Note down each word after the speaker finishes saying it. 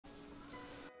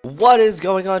What is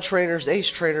going on, trainers?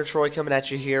 AceTrainer Troy coming at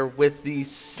you here with the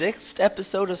 6th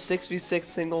episode of 6v6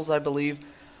 singles, I believe.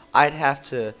 I'd have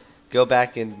to go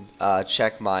back and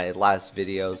check my last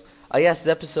videos. Yes,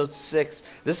 episode 6.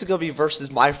 This is going to be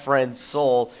versus my friend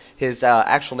Soul. His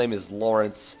actual name is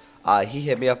Lawrence. He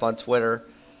hit me up on Twitter.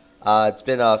 It's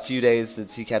been a few days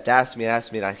since he kept asking me,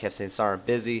 and I kept saying, sorry, I'm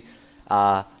busy.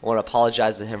 I want to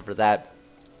apologize to him for that.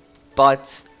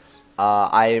 But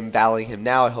I am battling him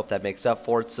now. I hope that makes up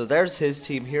for it. So there's his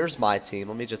team. Here's my team.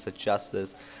 Let me just adjust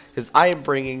this. Because I am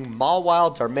bringing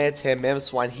Mawile, Darmanitan,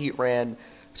 Mamoswine, Heatran,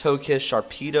 Togekiss,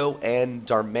 Sharpedo, and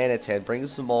Darmanitan. Bringing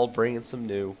some old, bringing some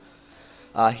new.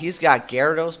 He's got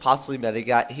Gyarados, possibly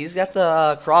Metagot. He's got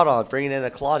the Crawdon, bringing in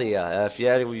a Claudia. If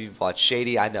you watch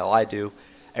Shady, I know I do.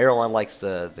 Everyone likes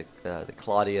the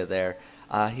Claudia there.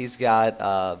 He's got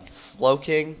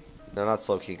Slowking. No, not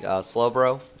Slowking.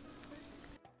 Slowbro.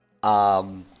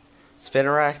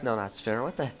 Spinarak? No, not Spinner.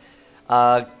 What the?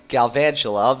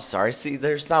 Galvantula. I'm sorry. See,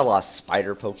 there's not a lot of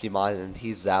spider Pokemon, and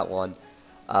he's that one.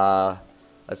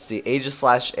 Let's see.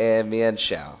 Aegislash and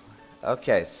Mienshao.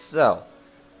 Okay, so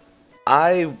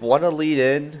I want to lead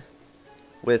in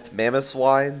with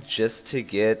Mamoswine just to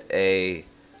get a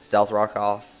Stealth Rock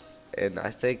off, and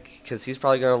I think because he's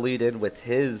probably going to lead in with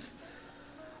his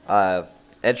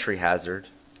entry hazard.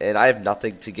 And I have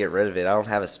nothing to get rid of it. I don't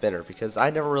have a spinner because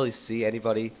I never really see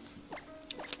anybody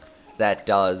that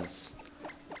does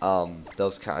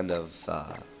those kind of,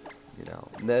 you know,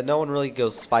 no one really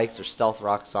goes spikes or stealth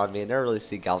rocks on me. I never really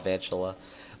see Galvantula.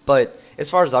 But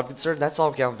as far as I'm concerned, that's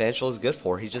all Galvantula is good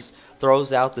for. He just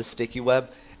throws out the sticky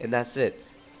web, and that's it.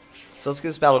 So let's get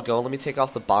this battle going. Let me take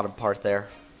off the bottom part there.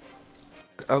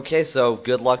 Okay, so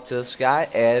good luck to this guy,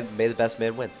 and may the best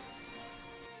man win.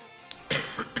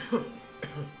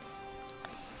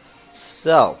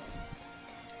 So,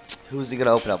 who's he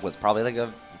gonna open up with? Probably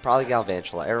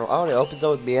Galvantula. Oh, it opens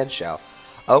up with Mienshao.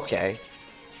 Okay.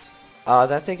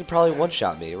 That thing can probably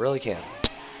one-shot me. It really can.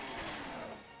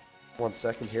 1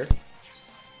 second here.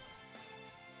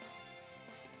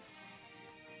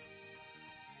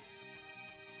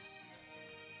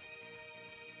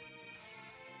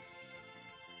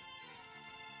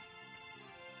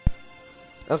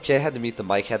 Okay, I had to mute the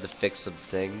mic. Had to fix some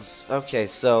things. Okay,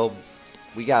 so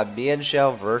we got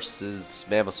Mienshao versus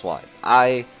Mamoswine.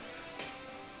 I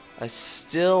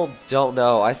still don't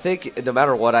know. I think no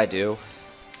matter what I do,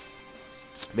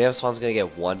 Mamoswine's gonna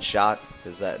get one shot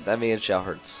because that Mienshao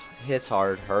hurts. Hits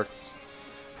hard, hurts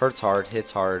hard,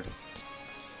 hits hard.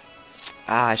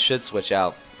 I should switch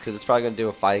out because it's probably gonna do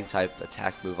a fighting type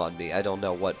attack move on me. I don't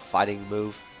know what fighting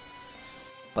move,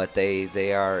 but it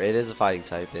is a fighting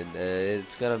type, and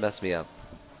it's gonna mess me up.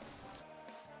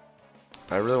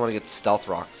 I really want to get the Stealth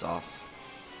Rocks off.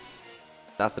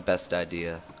 Not the best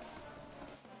idea.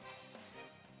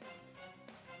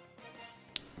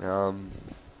 Let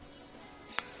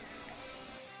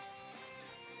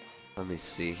me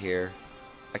see here.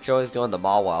 I could always go into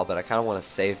Mawile, but I kind of want to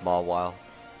save Mawile.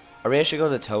 I mean, I should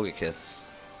go into Togekiss.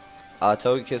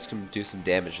 Togekiss can do some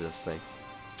damage to this thing.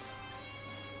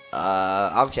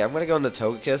 Okay, I'm going to go into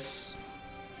Togekiss.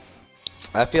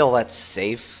 I feel that's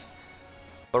safe.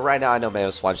 But right now I know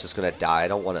Mamoswine's just going to die. I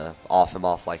don't want to off him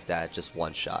off like that, just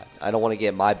one shot. I don't want to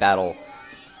get my battle.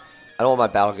 I don't want my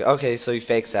battle. Okay, so he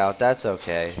fakes out. That's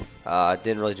okay.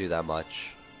 Didn't really do that much.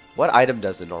 What item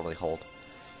does it normally hold?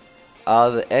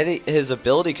 His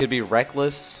ability could be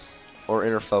Reckless or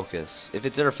Inner Focus. If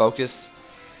it's Inner Focus,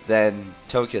 then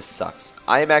Togekiss sucks.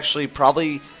 I am actually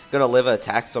probably going to live an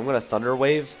attack, so I'm going to Thunder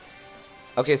Wave.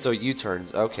 Okay, so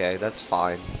U-turns. Okay, that's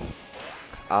fine.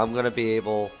 I'm going to be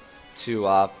able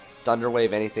to Thunder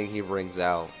Wave anything he brings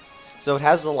out. So it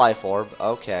has the Life Orb.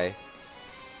 Okay.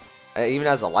 Even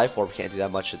as a Life Orb can't do that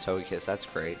much to Togekiss. That's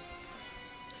great.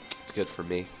 It's good for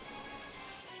me.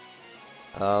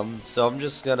 So I'm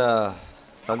just gonna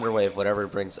Thunder Wave whatever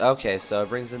it brings. Okay, so it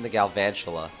brings in the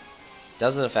Galvantula.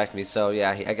 Doesn't affect me, so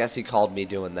yeah, I guess he called me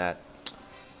doing that.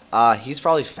 He's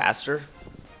probably faster.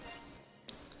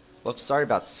 Whoops, sorry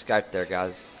about Skype there,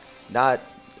 guys.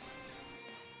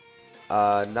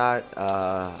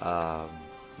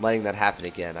 Letting that happen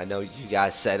again. I know you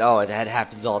guys said, oh, that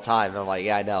happens all the time. And I'm like,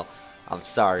 yeah, I know. I'm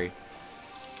sorry.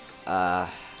 Let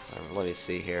me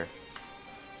see here.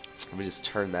 Let me just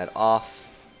turn that off.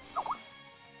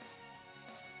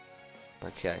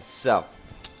 Okay, so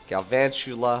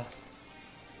Galvantula.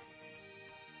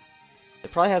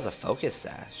 It probably has a Focus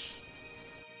Sash.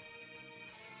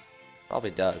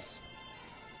 Probably does.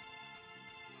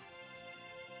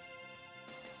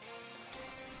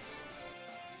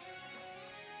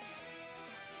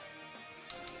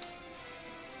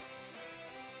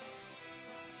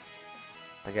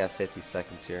 I got 50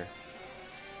 seconds here.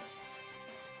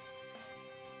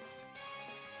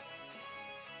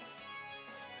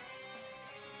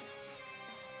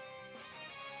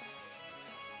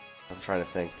 I'm trying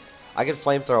to think. I can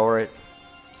flamethrower it.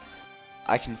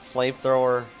 I can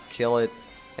flamethrower, kill it,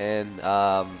 and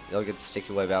it'll get the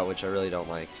sticky web out, which I really don't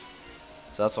like.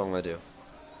 So that's what I'm gonna do.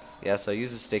 Yeah, so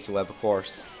use the sticky web, of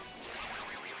course.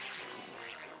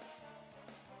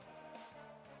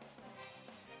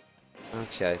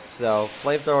 Okay, so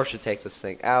flamethrower should take this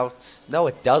thing out. No,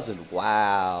 it doesn't.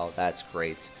 Wow, that's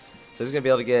great. So he's gonna be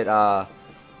able to get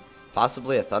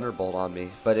possibly a thunderbolt on me,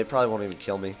 but it probably won't even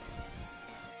kill me.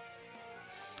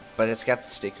 But it's got the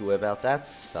sticky web out. That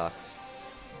sucks.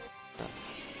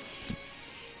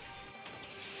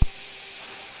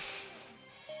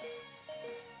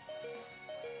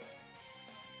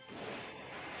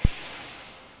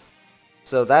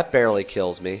 So that barely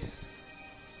kills me.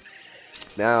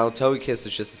 Now, Togekiss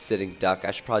is just a sitting duck.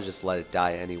 I should probably just let it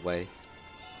die anyway.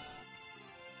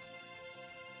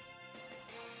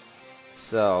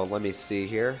 So, let me see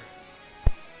here.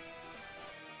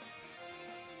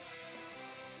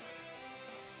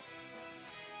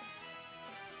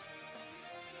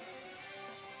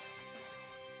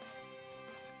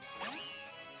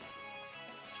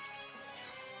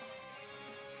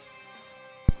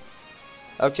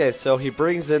 Okay, so he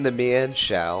brings in the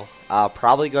Mienshao.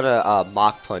 Probably gonna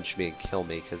Mach Punch me and kill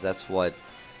me, because that's what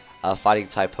a fighting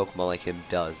type Pokemon like him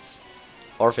does.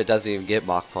 Or if it doesn't even get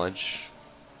Mach Punch,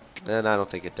 then I don't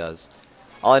think it does.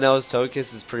 All I know is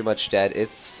Togekiss is pretty much dead.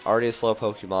 It's already a slow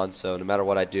Pokemon, so no matter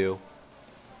what I do,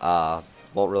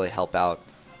 won't really help out.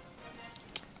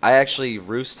 I actually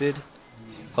roosted,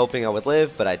 hoping I would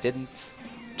live, but I didn't,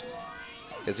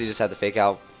 because he just had to fake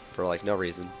out for like no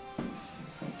reason.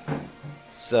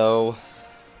 So,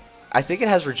 I think it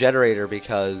has Regenerator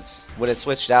because when it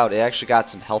switched out, it actually got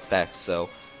some health back, so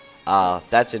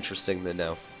that's interesting to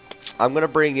know. I'm going to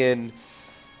bring in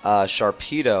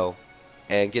Sharpedo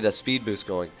and get a speed boost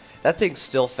going. That thing's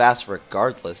still fast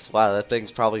regardless. Wow, that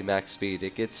thing's probably max speed.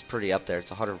 It gets pretty up there.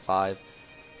 It's 105.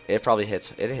 It probably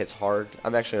hits. It hits hard.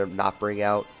 I'm actually going to not bring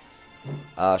out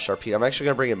Sharpedo. I'm actually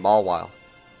going to bring in Mawile.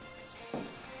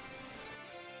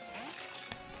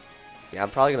 Yeah, I'm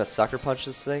probably going to Sucker Punch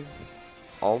this thing.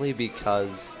 Only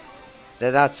because...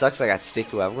 that sucks I got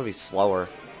Sticky Web. I'm going to be slower.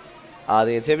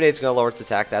 The Intimidate's going to lower its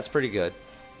attack. That's pretty good.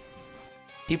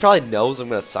 He probably knows I'm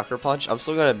going to Sucker Punch. I'm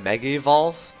still going to Mega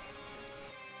Evolve.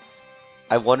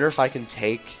 I wonder if I can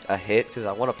take a hit, because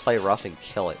I want to play rough and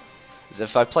kill it. Because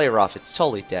if I play rough, it's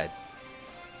totally dead.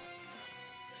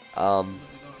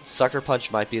 Sucker Punch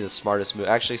might be the smartest move.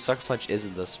 Actually, Sucker Punch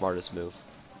isn't the smartest move.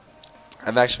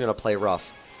 I'm actually going to play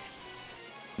rough.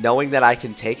 Knowing that I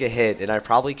can take a hit, and I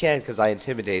probably can because I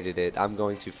intimidated it, I'm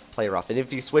going to play rough. And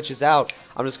if he switches out,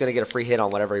 I'm just going to get a free hit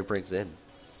on whatever he brings in.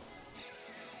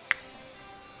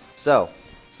 So,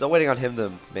 still waiting on him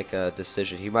to make a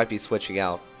decision. He might be switching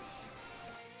out.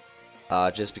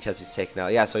 Just because he's taken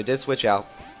out. Yeah, so he did switch out.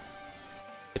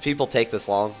 If people take this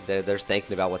long, they're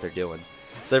thinking about what they're doing.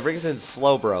 So he brings in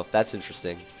Slowbro. That's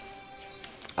interesting.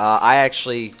 I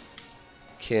actually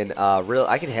can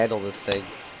I can handle this thing.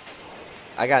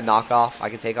 I got knockoff. I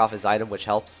can take off his item, which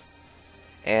helps.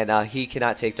 And he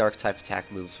cannot take dark type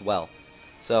attack moves well.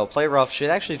 So play rough should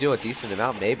actually do a decent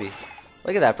amount, maybe.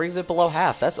 Look at that, brings it below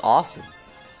half. That's awesome.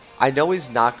 I know he's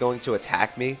not going to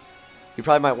attack me. He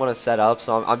probably might want to set up,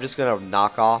 so I'm just going to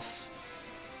knock off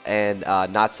and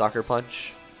not Sucker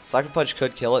Punch. Sucker Punch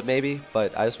could kill it maybe,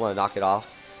 but I just want to knock it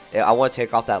off. I want to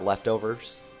take off that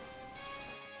leftovers.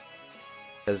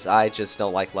 Because I just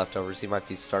don't like leftovers. He might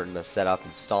be starting to set up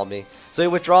and stall me. So he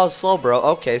withdraws Slowbro.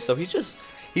 Okay, so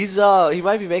he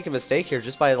might be making a mistake here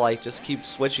just by just keep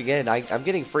switching in. I'm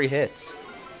getting free hits.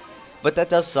 But that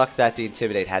does suck that the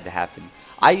Intimidate had to happen.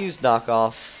 I use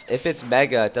knockoff. If it's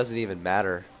Mega, it doesn't even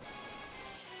matter.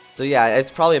 So yeah, it's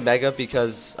probably a Mega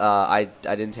because I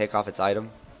didn't take off its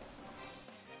item.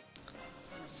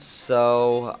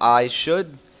 So I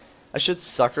should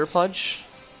Sucker Punch.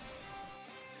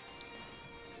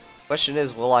 Question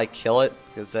is, will I kill it?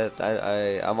 Because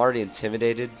I'm already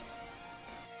intimidated.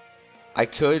 I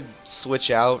could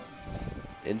switch out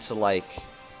into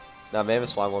now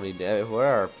Mammoth won't need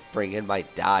whoever I bring in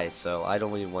might die, so I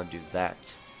don't even want to do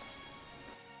that.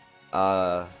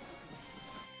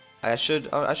 I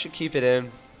should keep it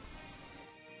in.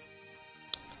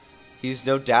 He's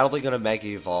no doubtly gonna Mega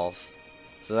Evolve,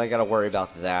 so then I gotta worry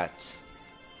about that.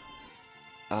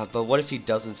 But what if he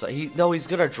doesn't? No, he's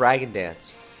gonna Dragon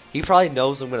Dance. He probably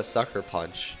knows I'm going to Sucker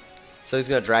Punch. So he's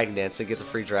going to Dragon Dance and gets a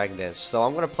free Dragon Dance. So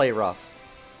I'm going to play rough.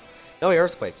 No, he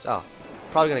Earthquakes. Oh,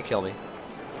 probably going to kill me.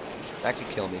 That could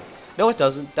kill me. No, it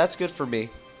doesn't. That's good for me.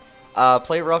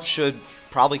 Play rough should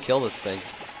probably kill this thing.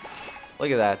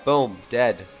 Look at that. Boom.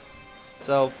 Dead.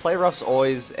 So, play rough's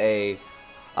always a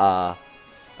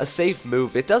safe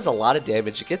move. It does a lot of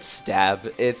damage. It gets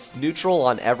stab. It's neutral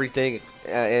on everything,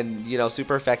 and, you know,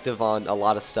 super effective on a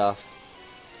lot of stuff.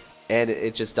 And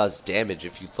it just does damage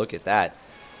if you look at that.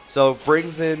 So,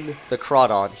 brings in the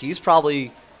Crawdon. He's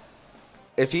probably...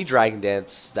 If he Dragon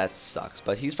Dance, that sucks.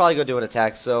 But he's probably going to do an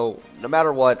attack. So, no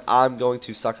matter what, I'm going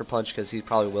to Sucker Punch because he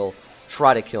probably will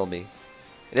try to kill me.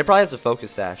 And it probably has a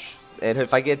Focus Sash. And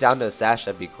if I get down to a Sash,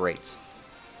 that'd be great.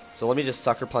 So, let me just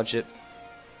Sucker Punch it.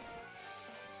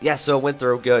 Yeah, so it went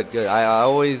through. Good, good. I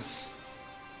always...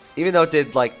 Even though it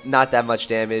did, like, not that much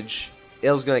damage, it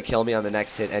was going to kill me on the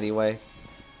next hit anyway.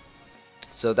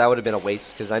 So, that would have been a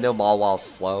waste because I know Mawwow's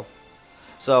slow.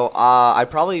 So, I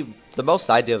probably... The most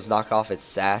I did was knock off its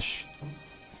Sash.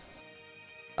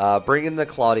 Bring in the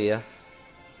Claudia.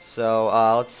 So,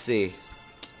 let's see.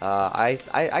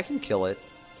 I can kill it.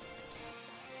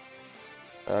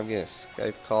 I'm getting a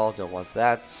Skype call. Don't want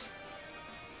that.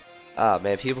 Oh,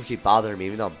 man, people keep bothering me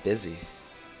even though I'm busy.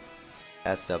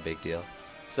 That's no big deal.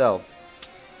 So,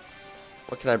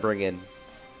 what can I bring in?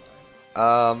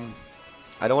 I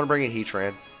don't want to bring in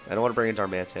Heatran. I don't want to bring in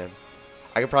Darmanitan.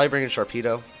 I could probably bring in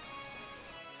Sharpedo.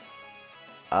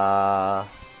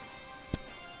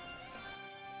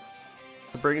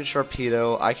 Bring in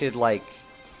Sharpedo. I could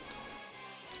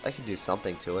do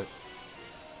something to it.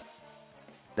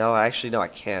 No, actually, no, I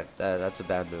can't. That's a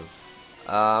bad move.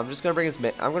 I'm just gonna bring his.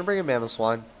 I'm gonna bring in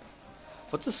Mamoswine.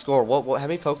 What's the score? What? How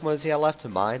many Pokemon does he have left to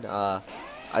mine?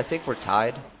 I think we're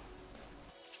tied.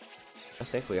 I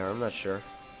think we are. I'm not sure.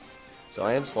 So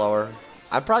I am slower.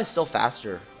 I'm probably still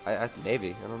faster.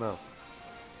 Maybe. I don't know.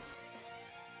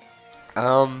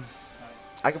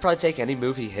 I could probably take any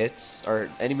move he hits, or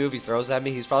any move he throws at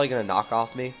me. He's probably gonna knock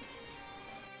off me.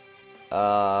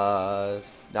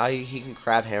 Now he can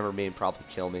Crab Hammer me and probably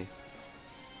kill me.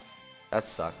 That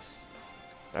sucks.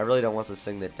 I really don't want this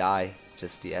thing to die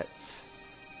just yet.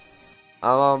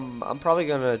 I'm probably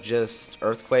gonna just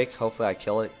Earthquake. Hopefully I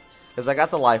kill it, because I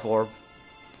got the Life Orb.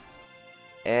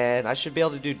 And I should be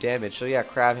able to do damage. So yeah,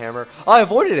 Crab Hammer. Oh, I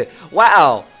avoided it!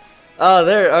 Wow! Oh,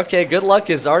 there. Okay, good luck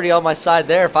is already on my side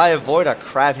there. If I avoid a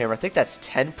Crab Hammer, I think that's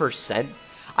 10%.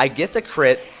 I get the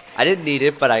crit. I didn't need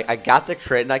it, but I got the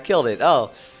crit and I killed it.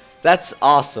 Oh, that's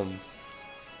awesome.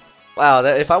 Wow,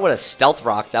 if I would have Stealth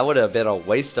Rock, that would have been a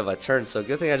waste of a turn. So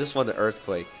good thing I just won the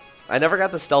Earthquake. I never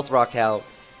got the Stealth Rock out.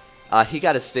 He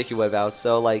got his Sticky Web out,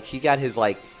 so like he got his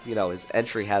his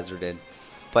entry hazard in.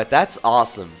 But that's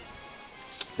awesome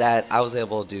that I was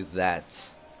able to do that.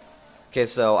 Okay,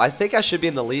 so I think I should be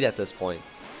in the lead at this point.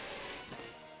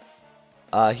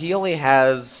 He only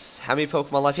has how many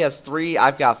Pokemon left? He has 3.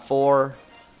 I've got 4.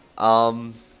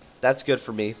 That's good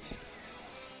for me.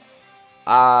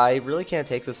 I really can't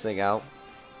take this thing out.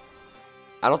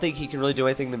 I don't think he can really do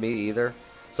anything to me either.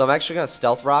 So I'm actually gonna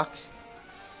Stealth Rock,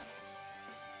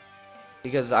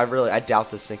 because I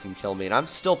doubt this thing can kill me, and I'm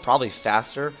still probably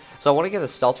faster. So I want to get the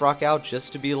Stealth Rock out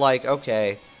just to be like,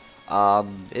 okay,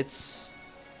 it's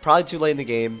probably too late in the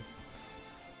game,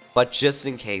 but just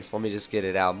in case, let me just get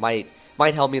it out. Might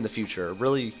help me in the future.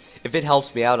 Really, if it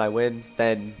helps me out and I win,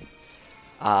 then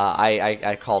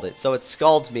I called it. So it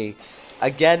Scalds me.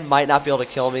 Again, might not be able to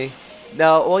kill me.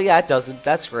 No, well, yeah, it doesn't.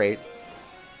 That's great.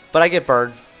 But I get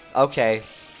burned. Okay.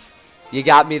 You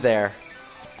got me there.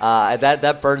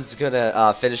 That burn's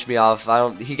gonna finish me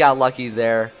off. He got lucky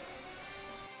there.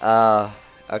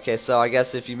 Okay, so I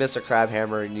guess if you miss a Crab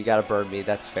Hammer and you gotta burn me,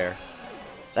 that's fair.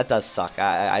 That does suck.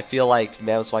 I feel like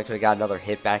Mamoswine could have got another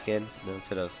hit back in. And then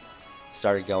could have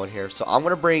started going here. So I'm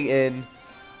going to bring in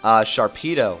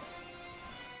Sharpedo.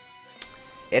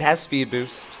 It has Speed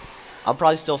Boost. I'm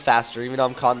probably still faster. Even though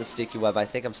I'm caught in the Sticky Web, I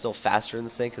think I'm still faster in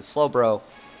this thing. Because Slowbro,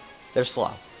 they're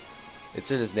slow.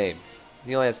 It's in his name.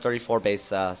 He only has 34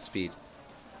 base speed.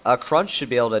 Crunch should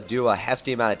be able to do a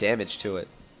hefty amount of damage to it.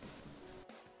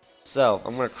 So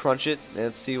I'm going to crunch it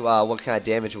and see what kind of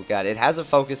damage we got. It has a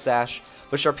Focus Sash,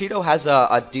 but Sharpedo has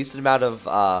a decent amount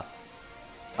of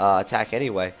attack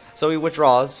anyway. So he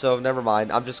withdraws, so never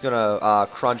mind. I'm just going to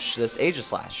crunch this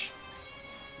Aegislash.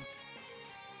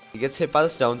 He gets hit by the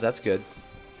stones, that's good.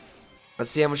 Let's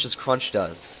see how much this crunch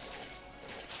does.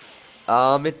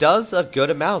 It does a good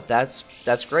amount,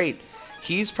 that's great.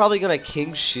 He's probably going to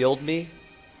King Shield me,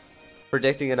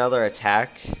 predicting another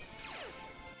attack.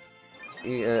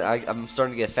 I'm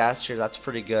starting to get faster. That's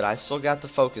pretty good. I still got the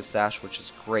Focus Sash, which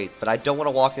is great. But I don't want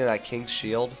to walk into that King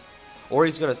Shield. Or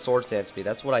he's going to Swords Dance me.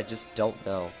 That's what I just don't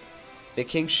know. If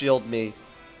King Shield me,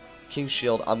 King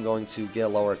Shield, I'm going to get a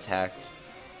lower attack.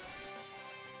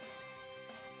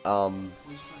 Um,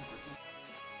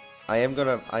 I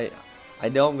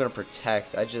know I'm gonna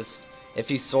protect. If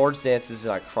he swords dances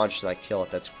and I crunch and I kill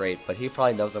it, that's great. But he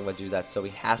probably knows I'm gonna do that, so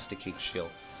he has to King Shield.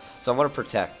 So I'm gonna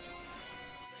protect.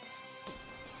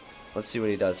 Let's see what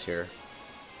he does here.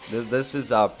 This is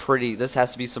this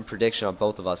has to be some prediction on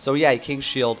both of us. So yeah, he King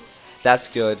Shield.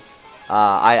 That's good.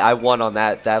 I won on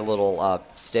that little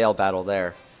stale battle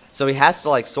there. So he has to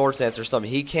like Swords Dance or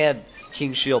something. He can't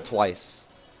King Shield twice.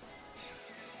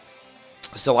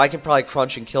 So I can probably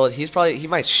crunch and kill it. He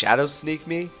might Shadow Sneak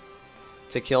me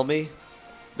to kill me.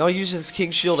 No, he uses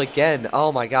King Shield again.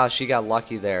 Oh my gosh, he got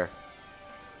lucky there.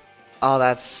 Oh,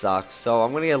 that sucks. So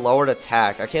I'm gonna get lowered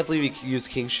attack. I can't believe he used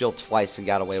King Shield twice and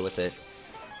got away with it.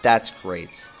 That's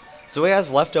great. So he has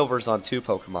leftovers on 2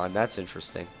 Pokemon. That's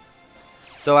interesting.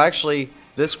 So actually,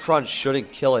 this crunch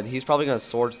shouldn't kill it. He's probably gonna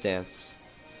Swords Dance.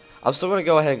 I'm still gonna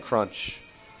go ahead and crunch.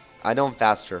 I know I'm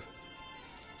faster.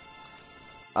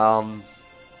 So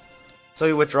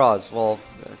he withdraws. Well,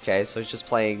 okay, so he's just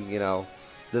playing, you know,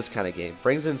 this kind of game.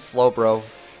 Brings in Slowbro.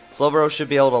 Slowbro should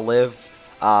be able to live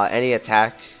any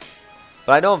attack.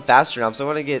 But I know I'm faster now, so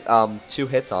I'm going to get 2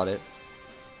 hits on it.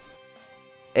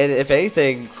 And if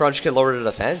anything, Crunch can lower the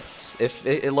defense. If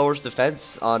it lowers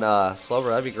defense on Slowbro,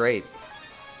 that'd be great.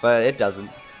 But it doesn't.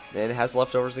 And it has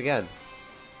leftovers again.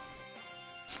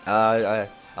 I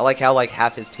like how like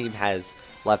half his team has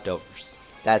leftovers.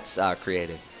 That's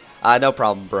creative. No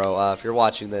problem, bro. If you're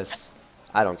watching this,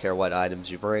 I don't care what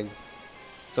items you bring.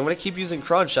 So I'm gonna keep using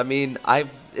Crunch. I mean,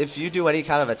 if you do any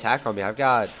kind of attack on me, I've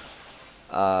got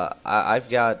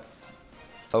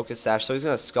Focus Sash. So he's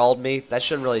gonna Scald me. That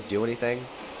shouldn't really do anything.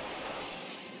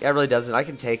 Yeah, it really doesn't. I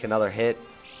can take another hit.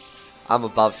 I'm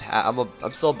above.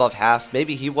 I'm still above half.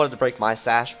 Maybe he wanted to break my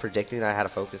Sash, predicting that I had a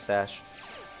Focus Sash.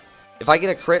 If I get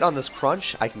a crit on this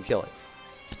Crunch, I can kill it.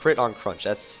 Crit on Crunch.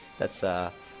 That's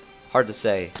hard to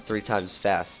say 3 times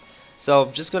fast. So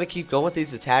I'm just going to keep going with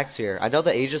these attacks here. I know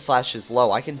the Aegislash is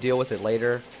low. I can deal with it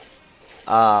later.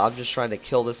 I'm just trying to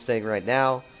kill this thing right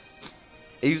now.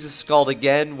 He uses Scald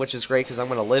again, which is great because I'm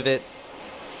going to live it.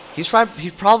 He's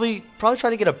probably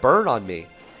trying to get a burn on me.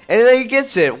 And then he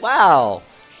gets it. Wow.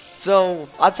 So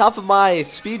on top of my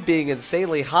speed being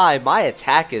insanely high, my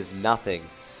attack is nothing.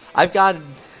 I've gotten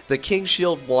the King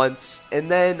Shield once,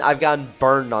 and then I've gotten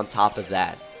burned on top of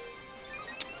that.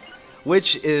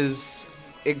 Which is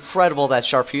incredible that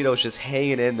Sharpedo is just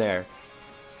hanging in there.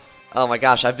 Oh my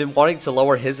gosh, I've been wanting to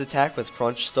lower his attack with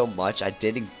Crunch so much, I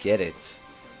didn't get it.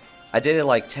 I did it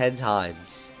like 10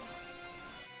 times.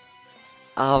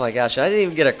 Oh my gosh, I didn't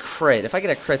even get a crit. If I get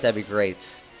a crit, that'd be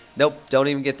great. Nope, don't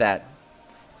even get that.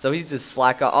 So he's just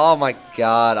slack off. Oh my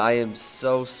god, I am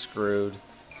so screwed.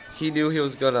 He knew he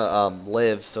was gonna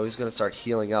live, so he's gonna start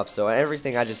healing up. So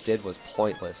everything I just did was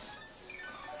pointless.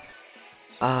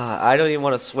 I don't even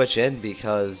want to switch in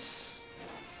because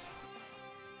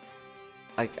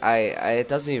it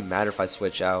doesn't even matter if I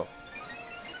switch out.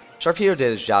 Sharpedo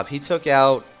did his job. He took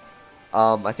out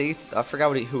I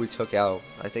forgot who he took out.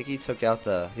 I think he took out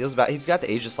he's got the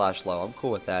Aegislash low. I'm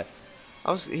cool with that.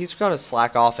 He's gonna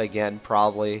slack off again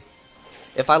probably.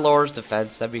 If I lower his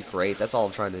defense, that'd be great. That's all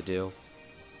I'm trying to do.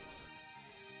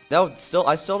 No,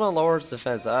 I still don't lower his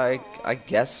defense. I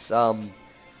guess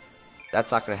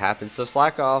that's not going to happen. So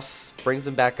slack off, brings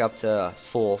him back up to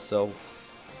full. So,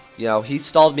 you know, he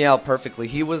stalled me out perfectly.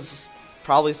 He was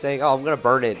probably saying, oh, I'm going to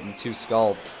burn it in 2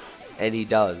 Scalds. And he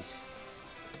does,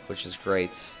 which is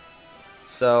great.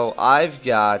 So I've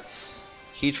got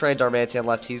Heatran, Darmanitan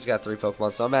left. He's got 3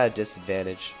 Pokemon, so I'm at a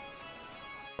disadvantage.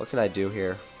 What can I do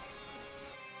here?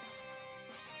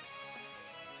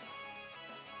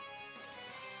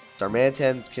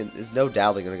 Darmanitan is no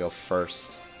doubt going to go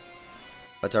first.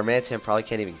 But Darmanitan probably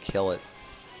can't even kill it.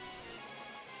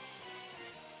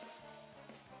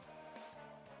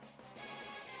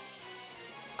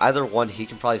 Either one, he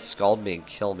can probably Scald me and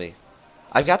kill me.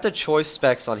 I've got the choice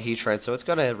specs on Heatran, so it's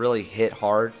going to really hit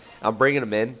hard. I'm bringing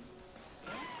him in.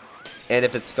 And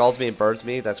if it Scalds me and burns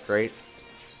me, that's great.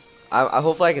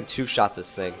 Hopefully I can 2-shot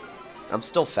this thing. I'm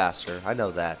still faster. I know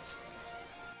that.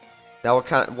 Now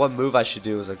what move I should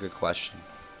do is a good question.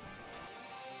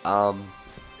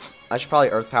 I should probably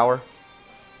Earth Power.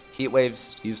 Heat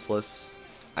Wave's useless.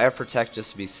 I have Protect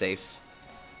just to be safe.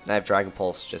 And I have Dragon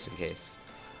Pulse just in case.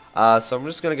 So I'm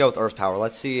just going to go with Earth Power.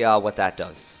 Let's see what that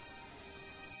does.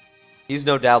 He's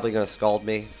no doubtly going to Scald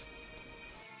me.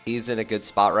 He's in a good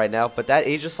spot right now. But that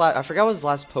Aegislash, I forgot what his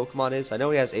last Pokemon is. I know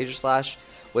he has Aegislash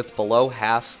with below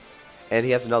half. And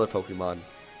he has another Pokemon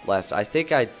left. I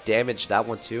think I damaged that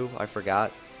one too. I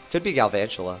forgot. Could be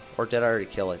Galvantula. Or did I already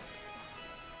kill it?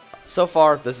 So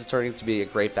far, this is turning to be a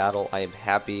great battle. I am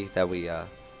happy that we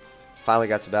Finally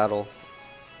got to battle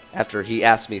after he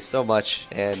asked me so much,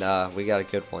 and we got a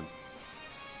good one.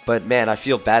 But man, I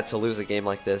feel bad to lose a game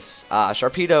like this.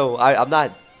 Sharpedo, I'm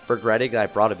not regretting that I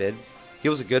brought him in. He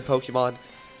was a good Pokemon.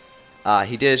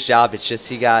 He did his job. It's just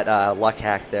he got luck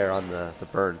hack there on the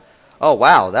burn. Oh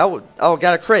wow,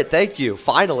 got a crit. Thank you.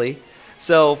 Finally.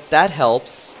 So that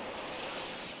helps.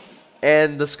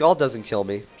 And the Skull doesn't kill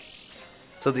me.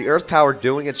 So the Earth Power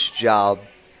doing its job.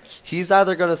 He's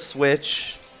either gonna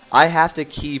switch. I have to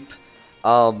keep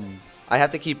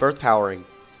Earth Powering.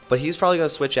 But he's probably gonna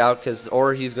switch out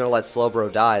or he's gonna let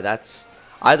Slowbro die. That's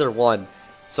either one.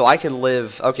 So I can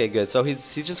live. Okay, good. So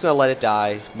he's just gonna let it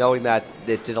die, knowing that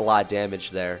it did a lot of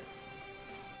damage there.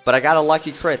 But I got a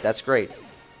lucky crit. That's great.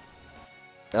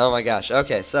 Oh my gosh.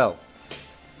 Okay, so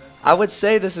I would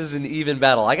say this is an even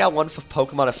battle. I got one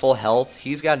Pokemon at full health.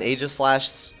 He's got an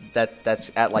Aegislash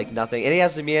that's at like nothing, and he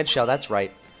has the Mienshao. That's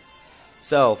right.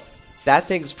 So that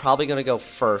thing's probably gonna go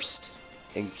first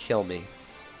and kill me.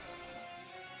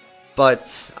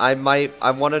 But I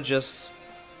want to just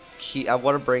keep. I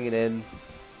want to bring it in.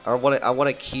 I want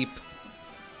to keep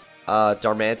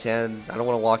Darmanitan. I don't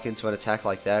want to walk into an attack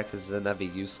like that because then that'd be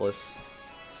useless.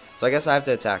 So I guess I have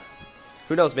to attack.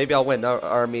 Who knows? Maybe I'll win.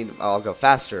 Or I mean, I'll go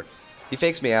faster. He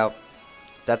fakes me out.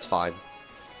 That's fine.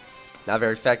 Not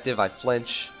very effective. I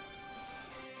flinch.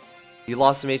 He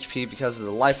lost some HP because of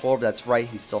the Life Orb. That's right.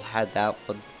 He still had that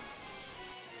one.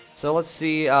 So let's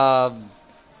see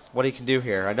what he can do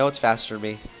here. I know it's faster than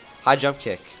me. High jump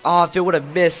kick. Oh, if it would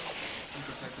have missed.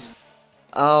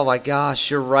 Oh my gosh,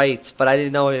 you're right. But I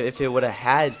didn't know if it would have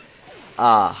had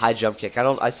high jump kick.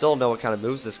 I still don't know what kind of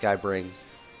moves this guy brings.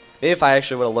 Maybe if I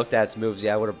actually would have looked at its moves,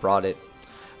 yeah, I would have brought it.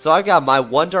 So I've got my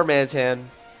one Darmanitan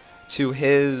to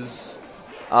his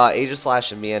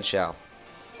Aegislash and Mienshao.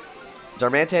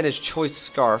 Darmanitan is Choice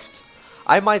Scarfed.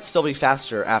 I might still be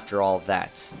faster after all of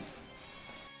that.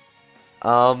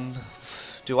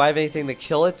 Do I have anything to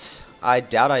kill it? I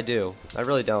doubt I do. I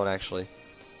really don't, actually.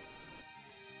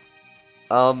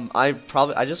 I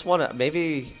just want to,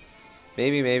 maybe,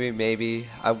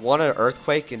 I want to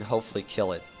Earthquake and hopefully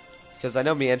kill it. Because I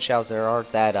know Mienshaos there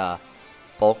aren't that,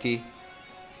 bulky.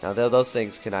 Now, those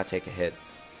things cannot take a hit.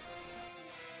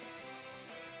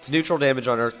 It's neutral damage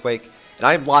on Earthquake, and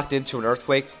I'm locked into an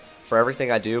Earthquake for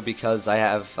everything I do because I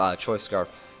have, Choice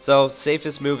Scarf. So,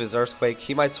 safest move is Earthquake.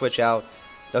 He might switch out.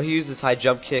 No, he uses high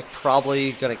jump kick.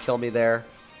 Probably gonna kill me there.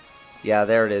 Yeah,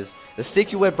 there it is. The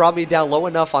Sticky Whip brought me down low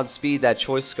enough on speed that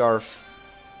Choice Scarf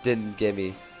didn't give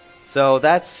me. So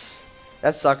that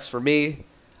sucks for me.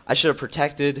 I should have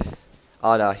protected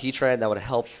on Heatran. That would have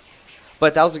helped.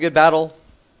 But that was a good battle.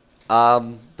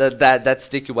 That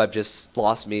Sticky Web just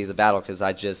lost me the battle because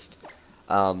I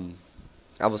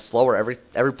was slower. Every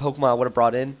Pokemon I would have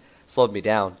brought in slowed me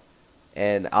down.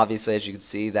 And obviously, as you can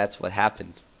see, that's what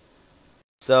happened.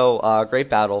 So, great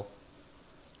battle.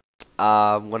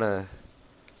 I'm going to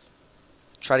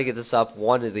try to get this up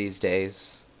one of these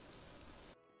days.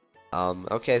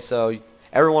 Okay, so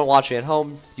everyone watching at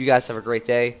home, you guys have a great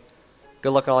day.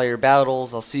 Good luck on all your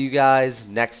battles. I'll see you guys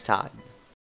next time.